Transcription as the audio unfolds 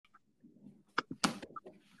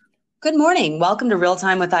Good morning. Welcome to Real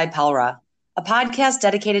Time with IPELRA, a podcast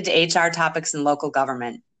dedicated to HR topics in local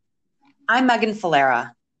government. I'm Megan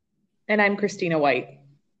Falera. And I'm Christina White.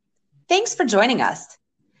 Thanks for joining us.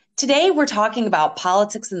 Today, we're talking about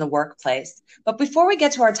politics in the workplace. But before we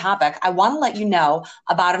get to our topic, I want to let you know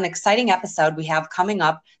about an exciting episode we have coming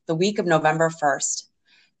up the week of November 1st.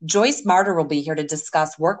 Joyce Martyr will be here to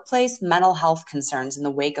discuss workplace mental health concerns in the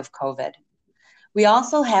wake of COVID. We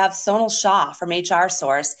also have Sonal Shah from HR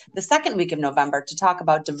Source the second week of November to talk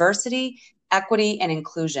about diversity, equity, and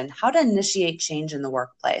inclusion, how to initiate change in the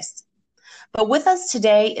workplace. But with us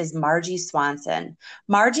today is Margie Swanson.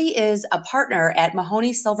 Margie is a partner at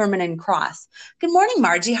Mahoney Silverman and Cross. Good morning,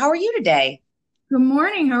 Margie. How are you today? Good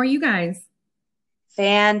morning. How are you guys?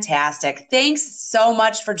 Fantastic. Thanks so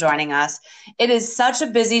much for joining us. It is such a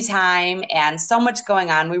busy time and so much going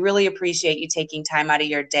on. We really appreciate you taking time out of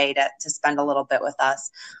your day to spend a little bit with us.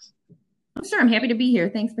 I'm sure. I'm happy to be here.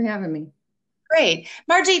 Thanks for having me. Great.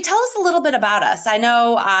 Margie, tell us a little bit about us. I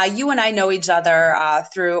know you and I know each other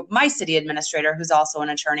through my city administrator, who's also an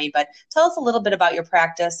attorney, but tell us a little bit about your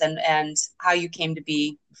practice and how you came to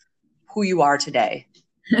be who you are today.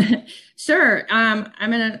 Sure.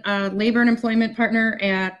 I'm a labor and employment partner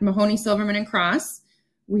at Mahoney Silverman and Cross.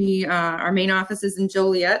 Our main office is in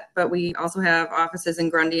Joliet, but we also have offices in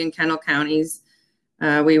Grundy and Kendall counties.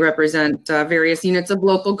 We represent various units of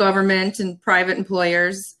local government and private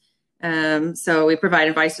employers. So we provide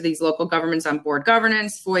advice to these local governments on board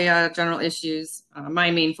governance, FOIA, general issues. My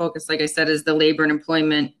main focus, like I said, is the labor and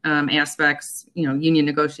employment aspects, union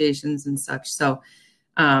negotiations and such. So,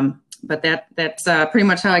 but that's pretty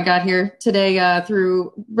much how I got here today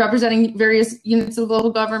through representing various units of local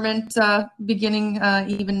government, beginning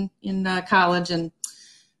even in college and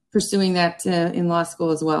pursuing that in law school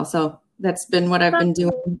as well. So that's been what I've been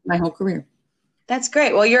doing my whole career. That's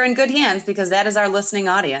great. Well, you're in good hands because that is our listening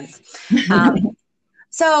audience.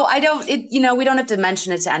 So we don't have to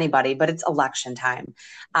mention it to anybody, but it's election time.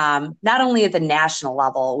 Not only at the national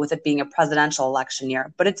level with it being a presidential election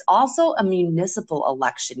year, but it's also a municipal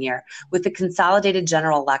election year with the consolidated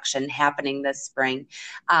general election happening this spring,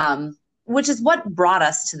 which is what brought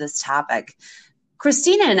us to this topic.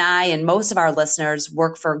 Christina and I and most of our listeners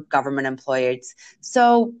work for government employees.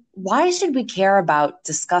 So why should we care about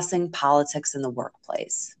discussing politics in the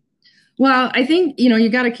workplace? Well, I think, you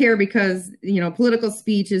got to care because, political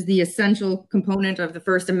speech is the essential component of the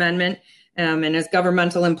First Amendment. And as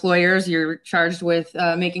governmental employers, you're charged with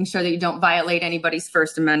making sure that you don't violate anybody's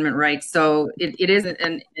First Amendment rights. So it is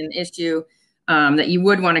an issue that you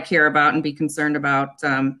would want to care about and be concerned about,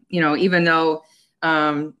 even though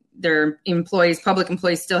their employees, public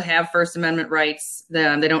employees still have First Amendment rights.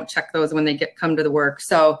 They don't check those when they come to the work.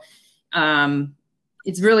 So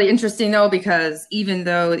it's really interesting, though, because even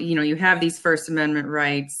though, you have these First Amendment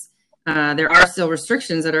rights, there are still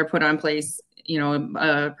restrictions that are put on place,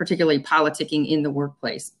 particularly politicking in the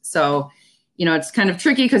workplace. So, it's kind of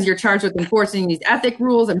tricky because you're charged with enforcing these ethic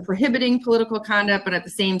rules and prohibiting political conduct, but at the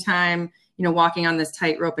same time, walking on this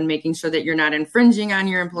tightrope and making sure that you're not infringing on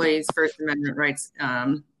your employees' First Amendment rights at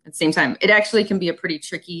the same time. It actually can be a pretty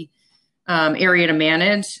tricky area to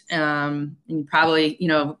manage. And you probably,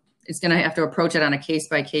 it's going to have to approach it on a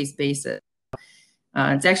case-by-case basis.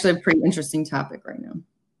 It's actually a pretty interesting topic right now.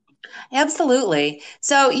 Absolutely.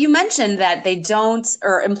 So you mentioned that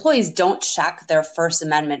employees don't check their First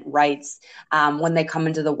Amendment rights when they come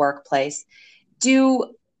into the workplace.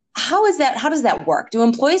 How does that work? Do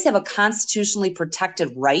employees have a constitutionally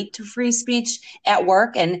protected right to free speech at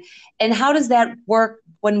work? And how does that work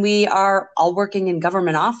when we are all working in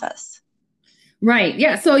government office? Right.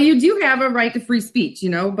 Yeah. So you do have a right to free speech,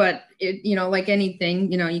 but like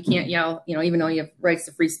anything, you can't yell, even though you have rights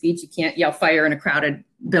to free speech, you can't yell fire in a crowded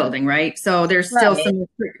building. Right. So there's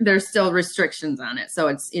still restrictions on it. So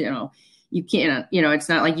it's, you can't, it's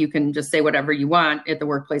not like you can just say whatever you want at the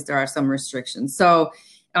workplace. There are some restrictions. So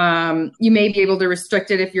you may be able to restrict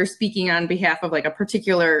it if you're speaking on behalf of like a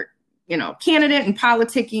particular, candidate and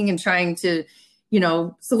politicking and trying to,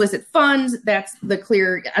 solicit funds. That's the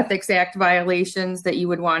clear Ethics Act violations that you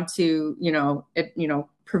would want to,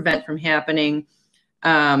 prevent from happening.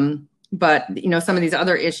 But, some of these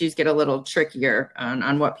other issues get a little trickier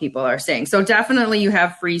on what people are saying. So definitely you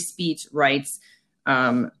have free speech rights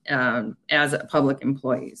as public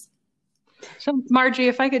employees. So Margie,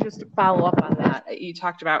 if I could just follow up on that, you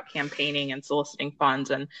talked about campaigning and soliciting funds.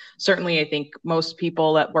 And certainly I think most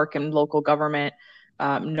people that work in local government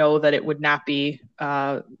know that it would not be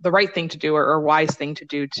the right thing to do or wise thing to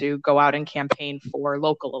do to go out and campaign for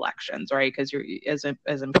local elections, right? Because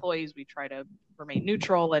as employees, we try to remain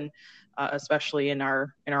neutral, and especially in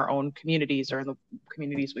our own communities or in the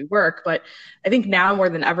communities we work. But I think now more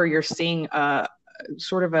than ever, you're seeing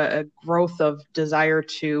sort of a growth of desire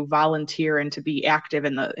to volunteer and to be active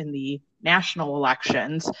in the national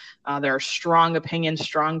elections. There are strong opinions,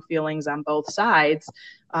 strong feelings on both sides.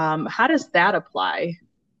 How does that apply?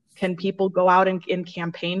 Can people go out and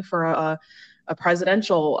campaign for a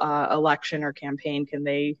presidential election or campaign? Can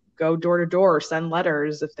they go door to door, send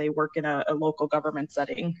letters if they work in a local government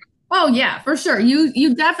setting? Oh yeah, for sure.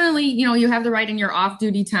 You definitely, you have the right in your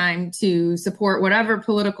off-duty time to support whatever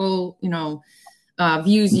political,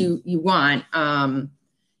 views you want.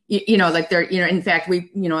 Like they're, in fact,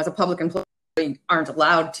 we, as a public employee aren't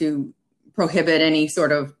allowed to prohibit any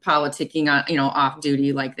sort of politicking, off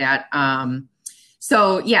duty like that.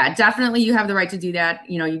 So yeah, definitely you have the right to do that.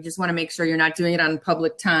 You just want to make sure you're not doing it on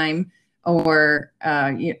public time or,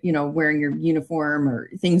 wearing your uniform or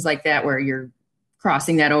things like that, where you're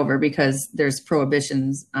crossing that over, because there's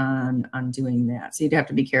prohibitions on doing that. So you'd have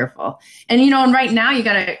to be careful. And, and right now you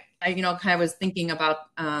got to, I kind of was thinking about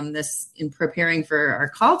this in preparing for our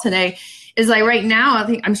call today, is like right now,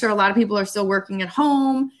 I'm sure a lot of people are still working at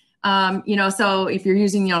home. So if you're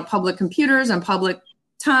using, public computers and public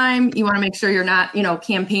time, you want to make sure you're not,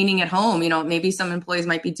 campaigning at home. Maybe some employees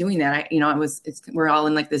might be doing that. We're all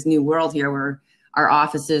in like this new world here where our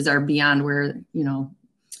offices are beyond where,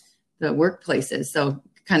 the workplace is. So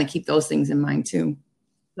kind of keep those things in mind too.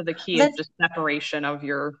 So the key is just separation of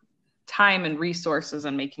your time and resources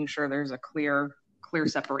and making sure there's a clear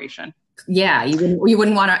separation. Yeah. You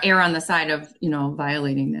wouldn't want to err on the side of,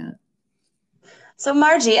 violating that. So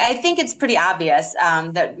Margie, I think it's pretty obvious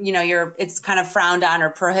that, it's kind of frowned on or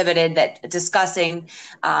prohibited that discussing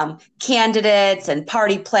candidates and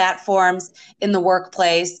party platforms in the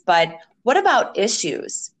workplace. But what about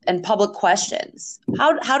issues and public questions?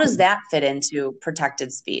 How does that fit into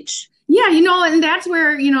protected speech? Yeah, and that's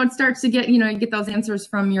where, it starts to get, you get those answers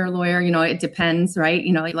from your lawyer, it depends, right?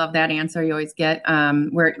 You love that answer you always get,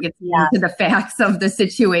 where it gets into the facts of the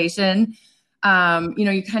situation.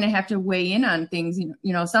 You kind of have to weigh in on things,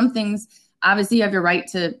 some things, obviously you have your right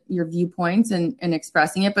to your viewpoints and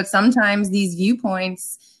expressing it, but sometimes these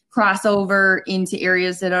viewpoints cross over into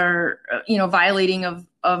areas that are, violating of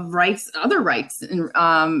rights, other rights,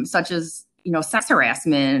 such as, sex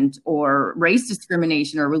harassment or race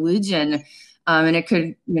discrimination or religion. And it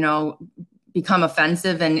could, become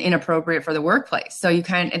offensive and inappropriate for the workplace. So you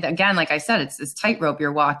again, like I said, it's this tightrope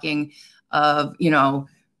you're walking of,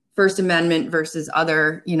 First Amendment versus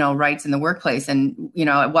other, rights in the workplace. And,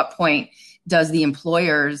 at what point does the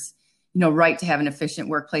employer's, right to have an efficient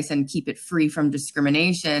workplace and keep it free from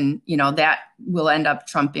discrimination, that will end up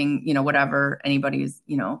trumping, whatever anybody's,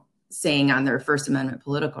 saying on their First Amendment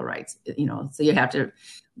political rights, so you have to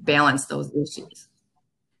balance those issues.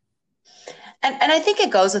 And I think it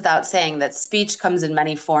goes without saying that speech comes in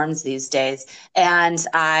many forms these days. And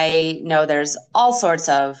I know there's all sorts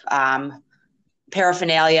of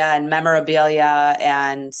paraphernalia and memorabilia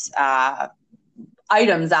and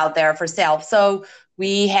items out there for sale. So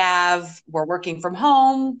we're working from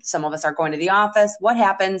home. Some of us are going to the office. What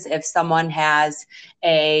happens if someone has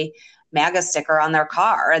a MAGA sticker on their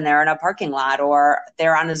car and they're in a parking lot, or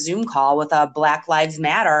they're on a Zoom call with a Black Lives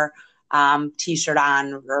Matter t-shirt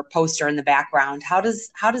on or poster in the background? How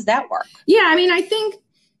does that work? Yeah, I think,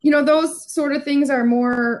 those sort of things are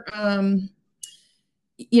more,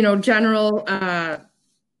 general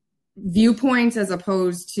viewpoints as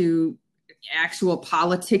opposed to actual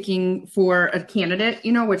politicking for a candidate,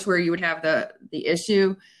 which where you would have the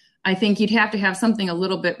issue. I think you'd have to have something a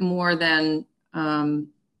little bit more than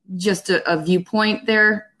just a viewpoint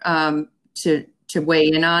there to weigh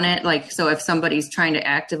in on it. Like, so if somebody's trying to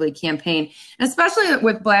actively campaign, especially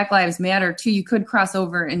with Black Lives Matter too, you could cross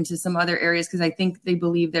over into some other areas, because I think they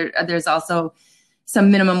believe there's also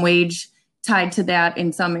some minimum wage tied to that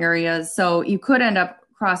in some areas. So you could end up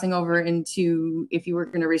crossing over into, if you were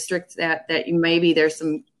going to restrict that maybe there's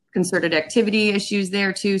some concerted activity issues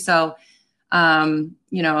there too. So, I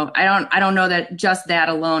don't know that just that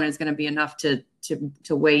alone is going to be enough to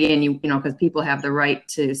weigh in, because people have the right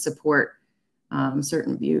to support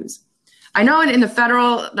certain views. I know in the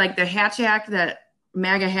federal, like the Hatch Act, that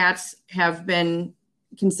MAGA hats have been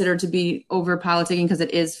considered to be over politicking because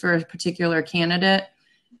it is for a particular candidate.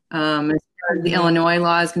 As far as the Illinois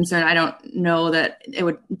law is concerned, I don't know that it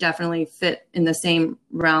would definitely fit in the same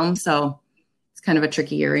realm. So it's kind of a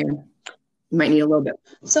tricky area. You might need a little bit.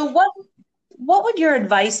 So what would your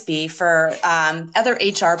advice be for other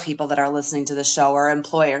HR people that are listening to the show or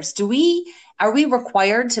employers? Are we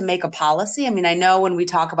required to make a policy? I mean, I know when we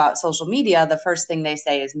talk about social media, the first thing they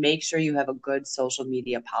say is make sure you have a good social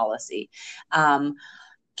media policy. Can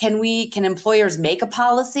employers make a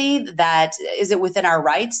policy that is it within our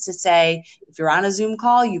rights to say, if you're on a Zoom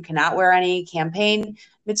call, you cannot wear any campaign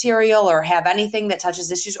material or have anything that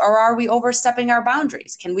touches issues, or are we overstepping our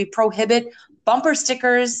boundaries? Can we prohibit bumper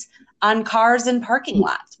stickers on cars in parking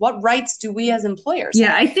lots? What rights do we as employers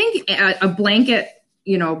have? I think a blanket,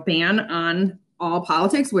 ban on all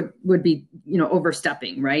politics would be,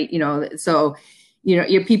 overstepping, right? So,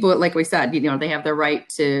 your people, like we said, they have the right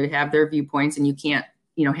to have their viewpoints, and you can't,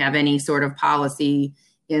 have any sort of policy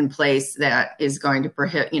in place that is going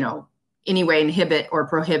to inhibit or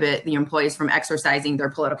prohibit the employees from exercising their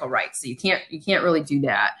political rights. So you can't really do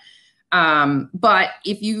that. But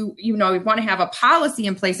if you want to have a policy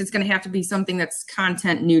in place, it's going to have to be something that's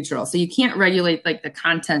content neutral. So you can't regulate like the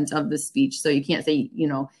content of the speech. So you can't say,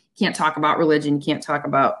 can't talk about religion, can't talk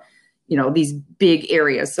about, these big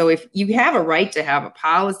areas. So if you have a right to have a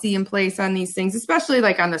policy in place on these things, especially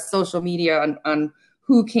like on the social media on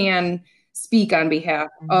who can speak on behalf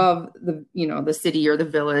of the city or the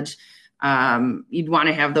village, you'd want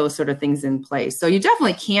to have those sort of things in place. So you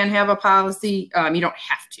definitely can have a policy. You don't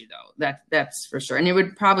have to, though. That's for sure. And it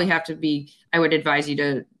would probably have to be, I would advise you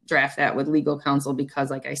to draft that with legal counsel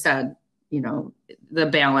because, like I said, the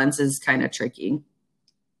balance is kind of tricky.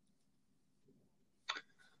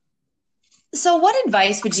 So what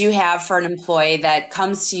advice would you have for an employee that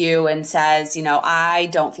comes to you and says, I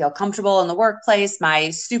don't feel comfortable in the workplace. My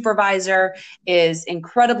supervisor is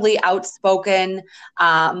incredibly outspoken.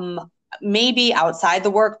 Maybe outside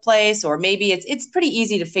the workplace, or maybe it's pretty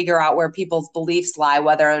easy to figure out where people's beliefs lie,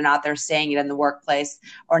 whether or not they're saying it in the workplace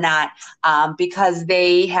or not, because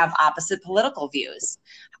they have opposite political views.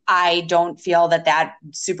 I don't feel that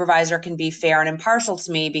supervisor can be fair and impartial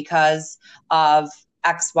to me because of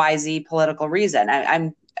XYZ political reason.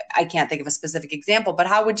 I can't think of a specific example, but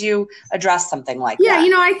how would you address something like that?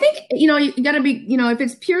 I think, you got to be, if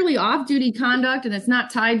it's purely off-duty conduct and it's not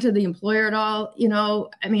tied to the employer at all,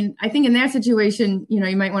 I think in that situation,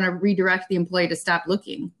 you might want to redirect the employee to stop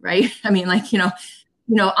looking, right? unfriend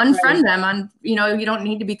right. them on, you don't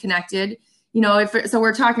need to be connected. So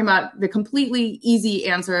we're talking about the completely easy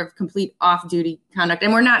answer of complete off-duty conduct.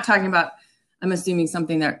 And we're not talking about, I'm assuming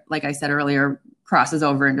something that, like I said earlier, crosses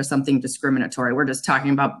over into something discriminatory. We're just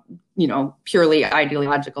talking about, purely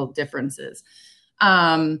ideological differences.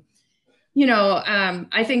 I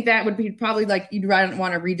think that would be probably like you'd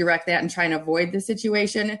want to redirect that and try and avoid the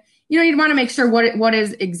situation. You'd want to make sure what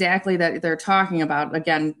is exactly that they're talking about.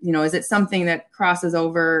 Again, is it something that crosses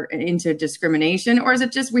over into discrimination, or is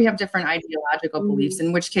it just we have different ideological beliefs?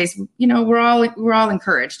 In which case, we're all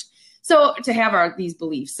encouraged. So to have these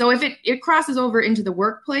beliefs. So if it crosses over into the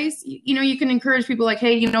workplace, you can encourage people like,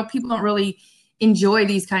 hey, people don't really enjoy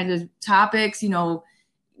these kinds of topics,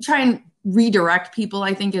 try and redirect people,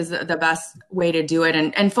 I think is the best way to do it,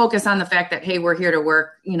 and focus on the fact that, hey, we're here to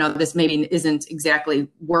work, this maybe isn't exactly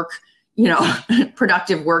work,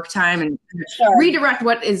 productive work time, and sure. Redirect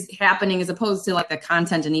what is happening as opposed to like the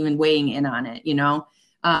content and even weighing in on it,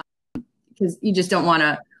 because you just don't want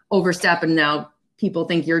to overstep and now people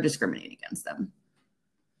think you're discriminating against them.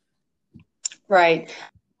 Right.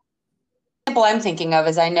 The example I'm thinking of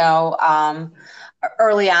is I know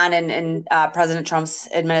early on in President Trump's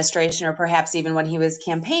administration, or perhaps even when he was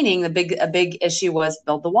campaigning, a big issue was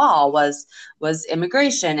build the wall, was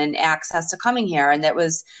immigration and access to coming here, and that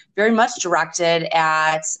was very much directed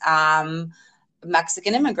at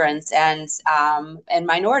Mexican immigrants and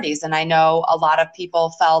minorities. And I know a lot of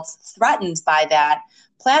people felt threatened by that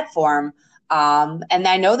platform. And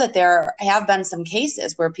I know that there have been some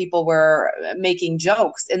cases where people were making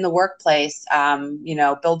jokes in the workplace,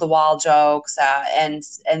 build the wall jokes, and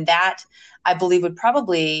that I believe would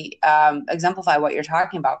probably exemplify what you're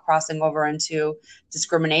talking about, crossing over into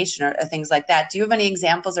discrimination or things like that. Do you have any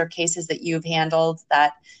examples or cases that you've handled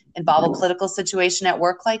that involve a political situation at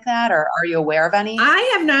work like that, or are you aware of any?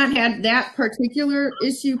 I have not had that particular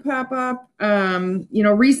issue pop up.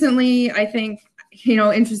 Recently, I think,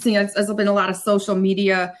 interesting, there's been a lot of social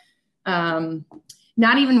media,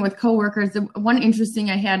 not even with coworkers. The one interesting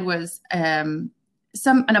I had was an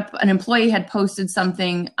employee had posted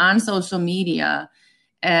something on social media,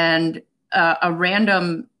 and a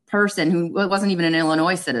random person who wasn't even an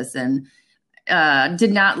Illinois citizen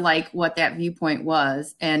did not like what that viewpoint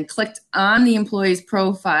was, and clicked on the employee's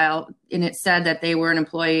profile, and it said that they were an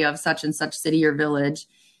employee of such and such city or village.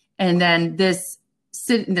 And then this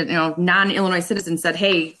non-Illinois citizen said,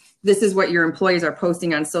 hey, this is what your employees are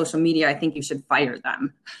posting on social media, I think you should fire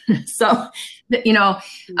them. So,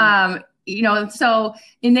 so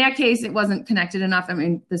in that case, it wasn't connected enough. I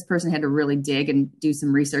mean, this person had to really dig and do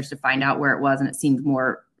some research to find out where it was, and it seemed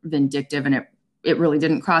more vindictive, and it really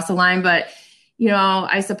didn't cross the line. But,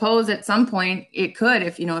 I suppose at some point it could,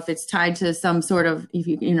 if it's tied to some sort of,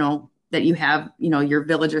 that you have, your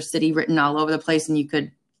village or city written all over the place, and you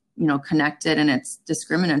could, connect it, and it's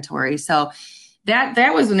discriminatory. So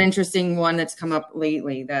that was an interesting one that's come up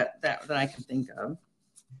lately that I can think of.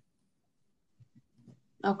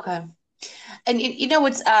 Okay. And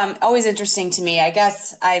what's always interesting to me, I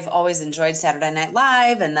guess I've always enjoyed Saturday Night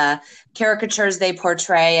Live and the caricatures they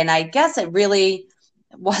portray. And I guess it really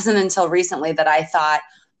wasn't until recently that I thought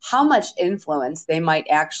how much influence they might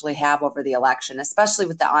actually have over the election, especially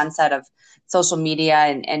with the onset of social media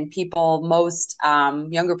and people, most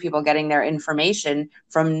younger people getting their information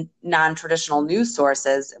from non-traditional news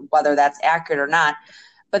sources, whether that's accurate or not.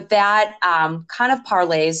 But that kind of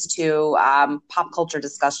parlays to pop culture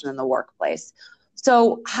discussion in the workplace.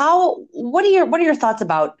 So what are your thoughts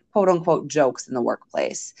about quote unquote jokes in the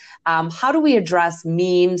workplace? How do we address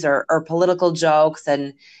memes or political jokes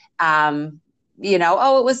and,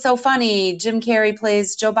 it was so funny, Jim Carrey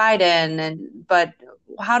plays Joe Biden, but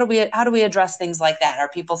how do we address things like that? Are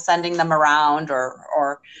people sending them around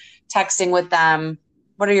or texting with them?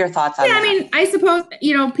 What are your thoughts on that? I mean, I suppose,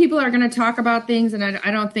 people are going to talk about things, and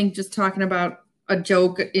I don't think just talking about a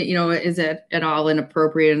joke, is it at all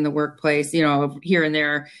inappropriate in the workplace, here and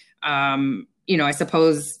there. I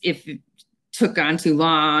suppose if it took on too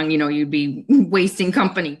long, you'd be wasting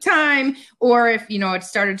company time, or if, it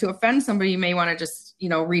started to offend somebody, you may want to just,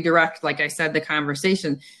 redirect, like I said, the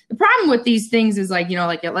conversation. The problem with these things is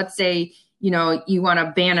let's say, you want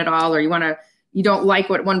to ban it all, or you don't like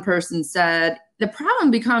what one person said. The problem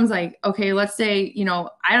becomes like, okay, let's say,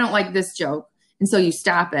 I don't like this joke. And so you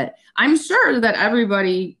stop it. I'm sure that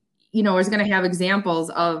everybody, is going to have examples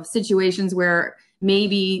of situations where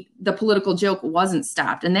maybe the political joke wasn't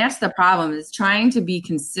stopped. And that's the problem, is trying to be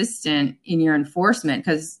consistent in your enforcement.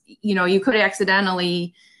 Because, you could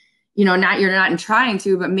accidentally, you're not trying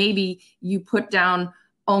to, but maybe you put down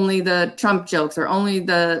only the Trump jokes, or only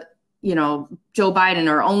the Joe Biden,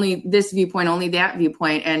 or only this viewpoint, only that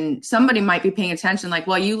viewpoint. And somebody might be paying attention, like,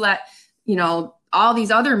 well, you let, all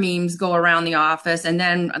these other memes go around the office, and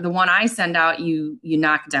then the one I send out, you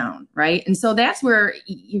knock down. Right. And so that's where,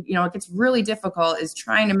 it gets really difficult, is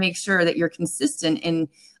trying to make sure that you're consistent in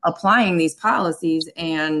applying these policies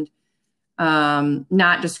and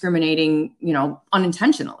not discriminating,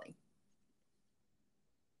 unintentionally.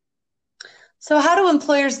 So how do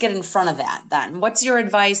employers get in front of that then? What's your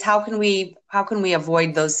advice? How can we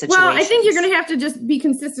avoid those situations? Well, I think you're going to have to just be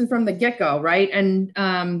consistent from the get-go, right? And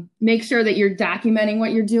make sure that you're documenting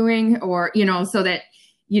what you're doing, or, so that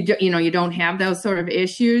you don't have those sort of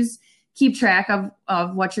issues. Keep track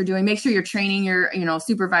of what you're doing. Make sure you're training your,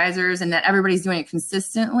 supervisors, and that everybody's doing it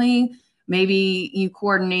consistently. Maybe you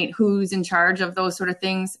coordinate who's in charge of those sort of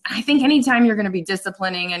things. I think anytime you're going to be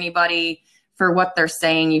disciplining anybody for what they're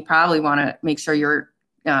saying, you probably want to make sure you're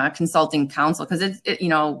consulting counsel, because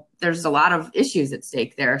there's a lot of issues at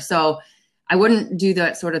stake there. So I wouldn't do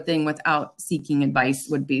that sort of thing without seeking advice,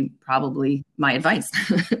 would be probably my advice.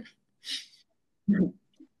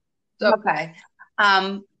 Okay.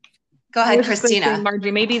 Go ahead, Christina.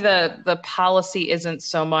 Margie, maybe the policy isn't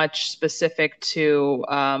so much specific to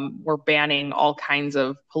we're banning all kinds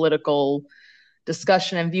of political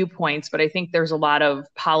discussion and viewpoints, but I think there's a lot of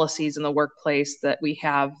policies in the workplace that we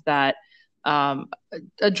have that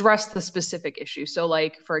address the specific issue. So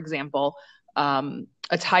like, for example,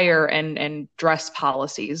 attire and dress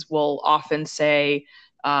policies will often say,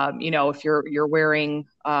 if you're wearing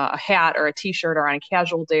a hat or a t-shirt, or on a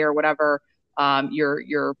casual day or whatever,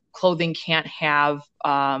 your clothing can't have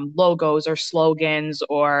logos or slogans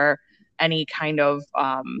or any kind of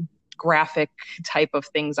graphic type of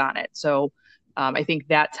things on it. So I think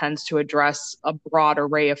that tends to address a broad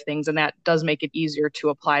array of things, and that does make it easier to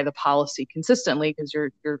apply the policy consistently, because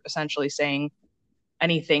you're essentially saying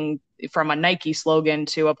anything from a Nike slogan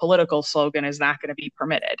to a political slogan is not going to be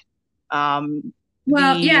permitted. And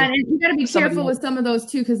you got to be careful with some of those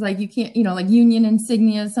too, because like you can't, like union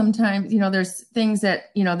insignia sometimes, there's things that,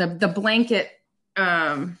 the blanket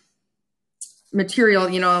material,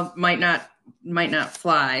 might not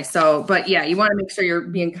fly. So, but yeah, you want to make sure you're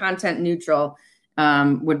being content neutral,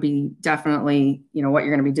 would be definitely, what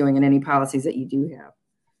you're going to be doing in any policies that you do have.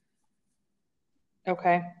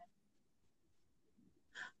 Okay.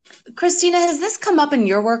 Christina, has this come up in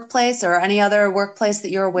your workplace or any other workplace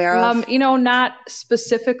that you're aware of? Not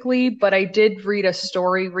specifically, but I did read a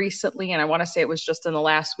story recently, and I want to say it was just in the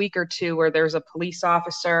last week or two, where there's a police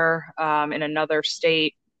officer in another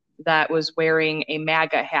state that was wearing a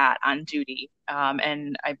MAGA hat on duty,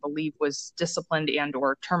 and I believe was disciplined and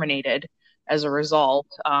or terminated as a result.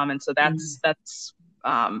 And so that's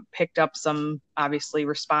picked up some, obviously,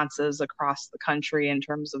 responses across the country in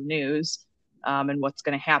terms of news. And what's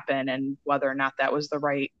going to happen and whether or not that was the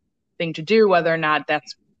right thing to do, whether or not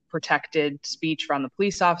that's protected speech from the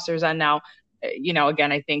police officers. And now,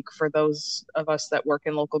 again, I think for those of us that work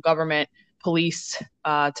in local government, police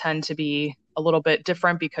tend to be a little bit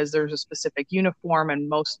different because there's a specific uniform, and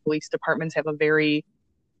most police departments have very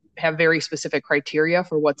specific criteria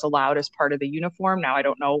for what's allowed as part of the uniform. Now, I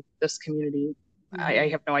don't know this community. I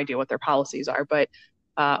have no idea what their policies are, but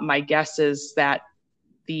my guess is that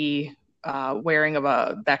the wearing of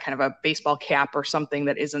that kind of a baseball cap or something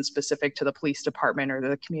that isn't specific to the police department or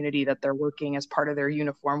the community that they're working as part of their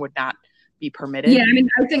uniform would not be permitted. Yeah, I mean,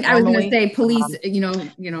 I think normally. I was going to say police,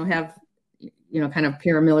 have, kind of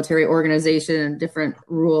paramilitary organization and different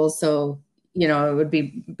rules. So, it would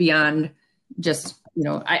be beyond just,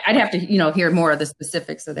 I'd have to, hear more of the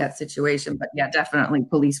specifics of that situation. But yeah, definitely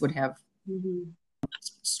police would have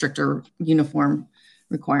stricter uniform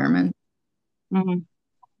requirements. Mm-hmm.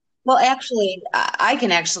 Well, actually, I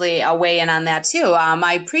can actually weigh in on that too.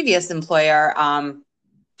 My previous employer,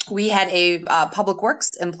 we had a public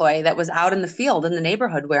works employee that was out in the field in the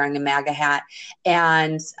neighborhood wearing a MAGA hat.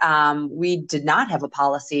 And we did not have a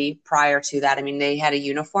policy prior to that. I mean, they had a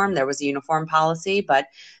uniform. There was a uniform policy, but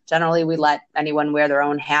generally we let anyone wear their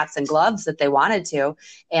own hats and gloves that they wanted to.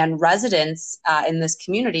 And residents in this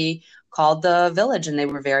community called the village, and they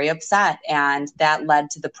were very upset. And that led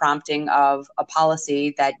to the prompting of a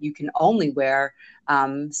policy that you can only wear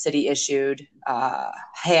city issued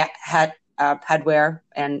headwear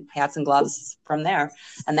and hats and gloves from there.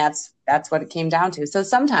 And that's what it came down to. So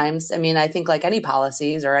sometimes, I mean, I think like any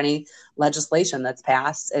policies or any legislation that's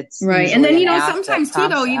passed, it's right. And then, sometimes too,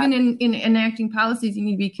 though, even in enacting policies, you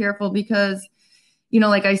need to be careful because,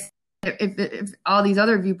 like I said, if all these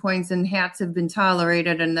other viewpoints and hats have been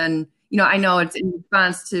tolerated, and then, I know it's in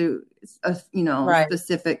response to a, right.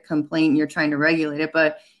 specific complaint and you're trying to regulate it,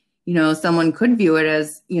 but, someone could view it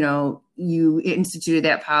as, you instituted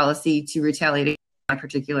that policy to retaliate on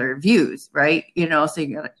particular views, right? So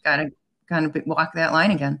you gotta kind of walk that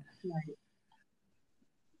line again. Right.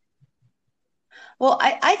 Well,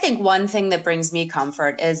 I think one thing that brings me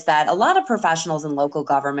comfort is that a lot of professionals in local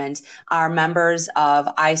government are members of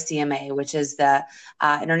ICMA, which is the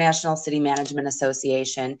International City Management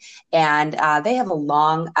Association. And they have a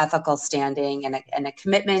long ethical standing and a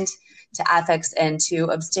commitment to ethics and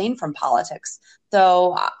to abstain from politics.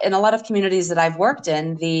 So in a lot of communities that I've worked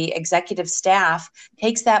in, the executive staff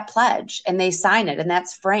takes that pledge and they sign it, and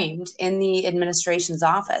that's framed in the administration's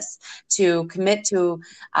office to commit to,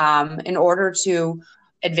 in order to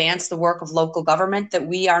advance the work of local government, that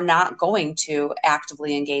we are not going to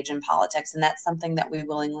actively engage in politics. And that's something that we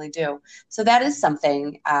willingly do. So that is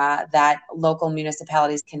something that local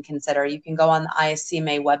municipalities can consider. You can go on the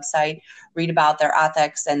ICMA website, read about their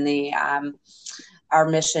ethics and our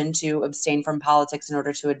mission to abstain from politics in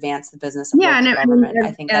order to advance the business of local government.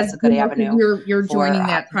 I think that's a good avenue. You're joining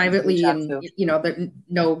that privately, and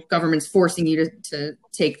no government's forcing you to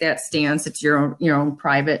take that stance. It's your own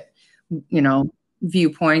private,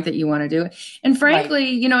 viewpoint that you want to do. And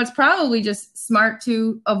frankly, right. It's probably just smart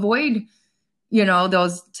to avoid,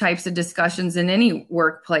 those types of discussions in any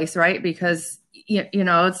workplace, right? Because,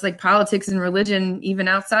 it's like politics and religion, even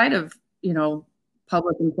outside of,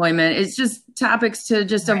 public employment. It's just topics to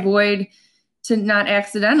just right. avoid, to not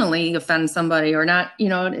accidentally offend somebody or not,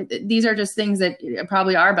 these are just things that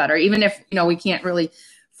probably are better, even if, we can't really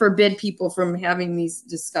forbid people from having these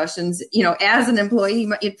discussions, as an employee.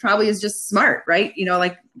 It probably is just smart, right?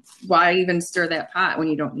 Like, why even stir that pot when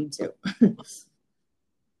you don't need to?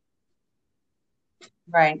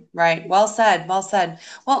 Right. Well said. Well,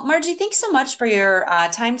 Margie, thanks so much for your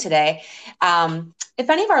time today. If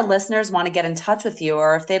any of our listeners want to get in touch with you,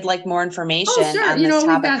 or if they'd like more information on this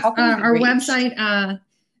topic, how can we be our reached? Website,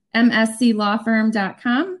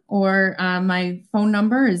 msclawfirm.com, or my phone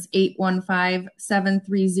number is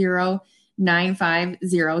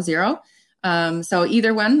 815-730-9500. So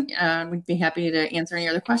either one, we'd be happy to answer any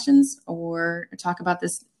other questions or talk about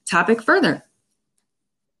this topic further.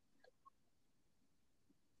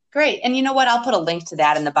 Great. And you know what? I'll put a link to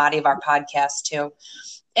that in the body of our podcast too.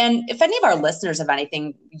 And if any of our listeners have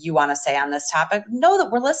anything you want to say on this topic, know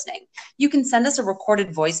that we're listening. You can send us a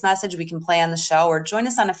recorded voice message we can play on the show, or join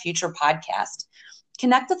us on a future podcast.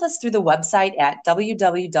 Connect with us through the website at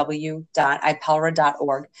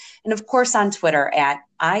www.ipelra.org, and of course on Twitter at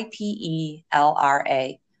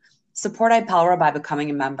IPELRA. Support IPELRA by becoming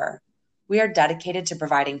a member. We are dedicated to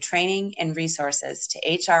providing training and resources to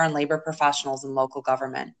HR and labor professionals in local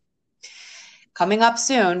government. Coming up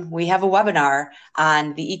soon, we have a webinar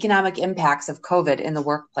on the economic impacts of COVID in the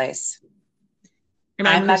workplace.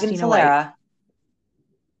 I'm Megan Falera,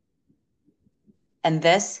 and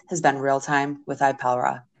this has been Real Time with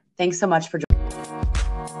IPELRA. Thanks so much for joining.